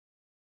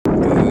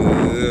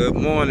Good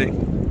morning.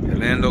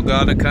 Orlando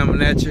Garden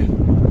coming at you.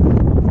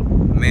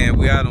 Man,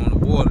 we out on the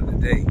water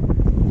today.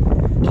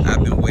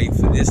 I've been waiting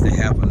for this to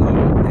happen all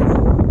day.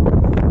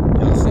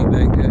 Y'all see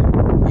back there?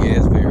 Yeah,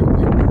 it's very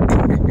windy.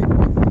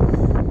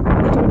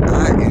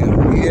 I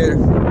am here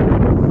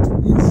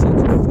in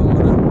Central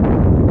Florida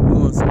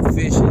doing some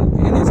fishing,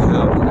 and it's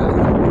howling out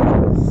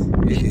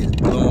here. It is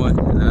blowing,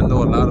 and I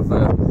know a lot of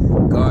our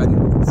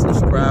garden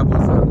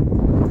subscribers are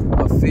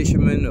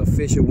fishermen or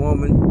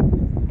fisherwomen.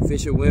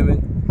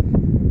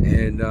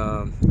 And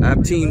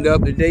I've teamed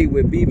up today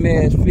with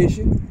Bmaz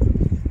Fishing.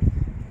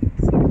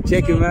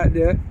 Check him out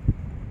there.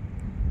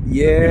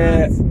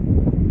 Yeah,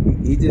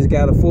 he just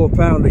got a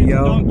 4-pounder,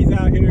 y'all. Donkeys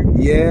out here.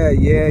 Yeah.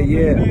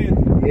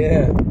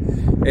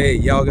 Hey,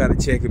 y'all gotta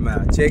check him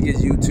out. Check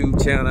his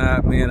YouTube channel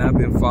out, man. I've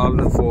been following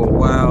him for a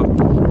while.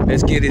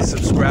 Let's get his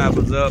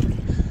subscribers up.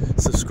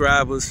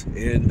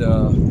 And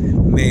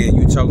man,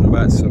 you talking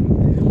about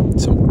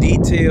some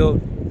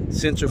detailed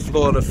Central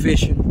Florida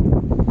fishing.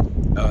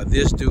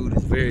 This dude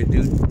is very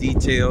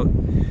detailed,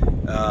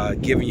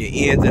 giving you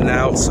ins and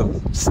outs,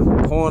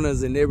 some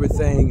corners and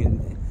everything,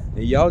 and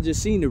y'all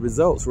just seen the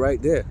results right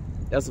there.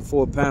 That's a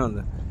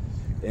 4-pounder,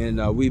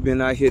 and we've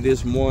been out here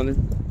this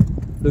morning.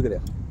 Look at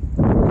that.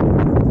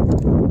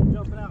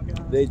 Jumping out,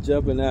 guys. They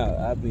jumping out.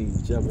 I mean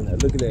jumping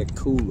out. Look at that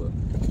cooler.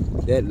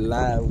 That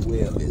live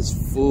well is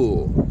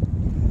full.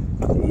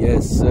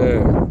 Yes,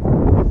 sir.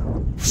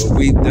 But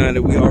we've done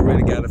it. We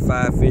already got a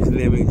 5-fish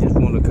limit. Just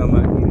want to come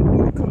out here and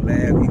do a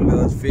collab. He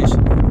loves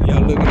fishing.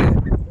 Y'all look at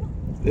that.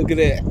 Look at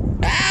that.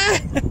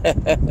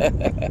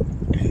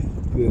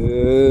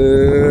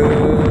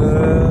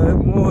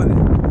 Good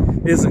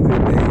morning. It's a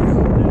good day,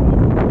 y'all.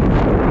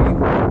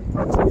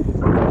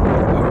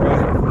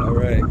 All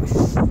right.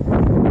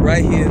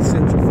 Right here in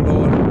Central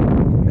Florida.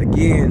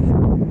 Again,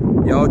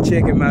 y'all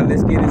check him out.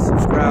 Let's get his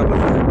subscribers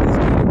up. Let's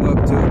get him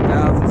up to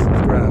 1,000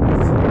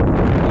 subscribers.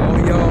 All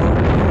y'all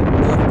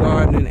love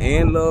gardening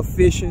and love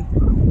fishing,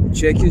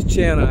 check his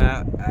channel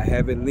out. I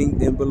have it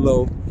linked in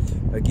below.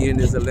 Again,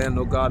 there's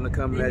Orlando Gardener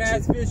coming at you.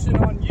 Bmaz Fishing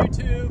on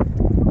YouTube,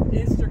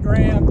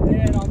 Instagram,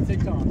 and on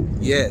TikTok.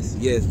 Yes,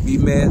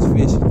 Bmaz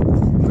Fishing.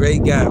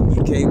 Great guy.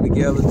 We came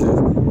together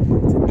to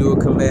do a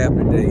collab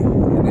today,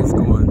 and it's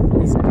going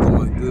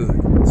good.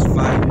 It's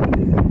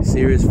fighting,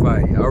 serious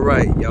fight. All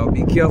right, y'all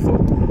be careful,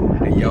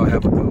 and y'all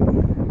have a good one.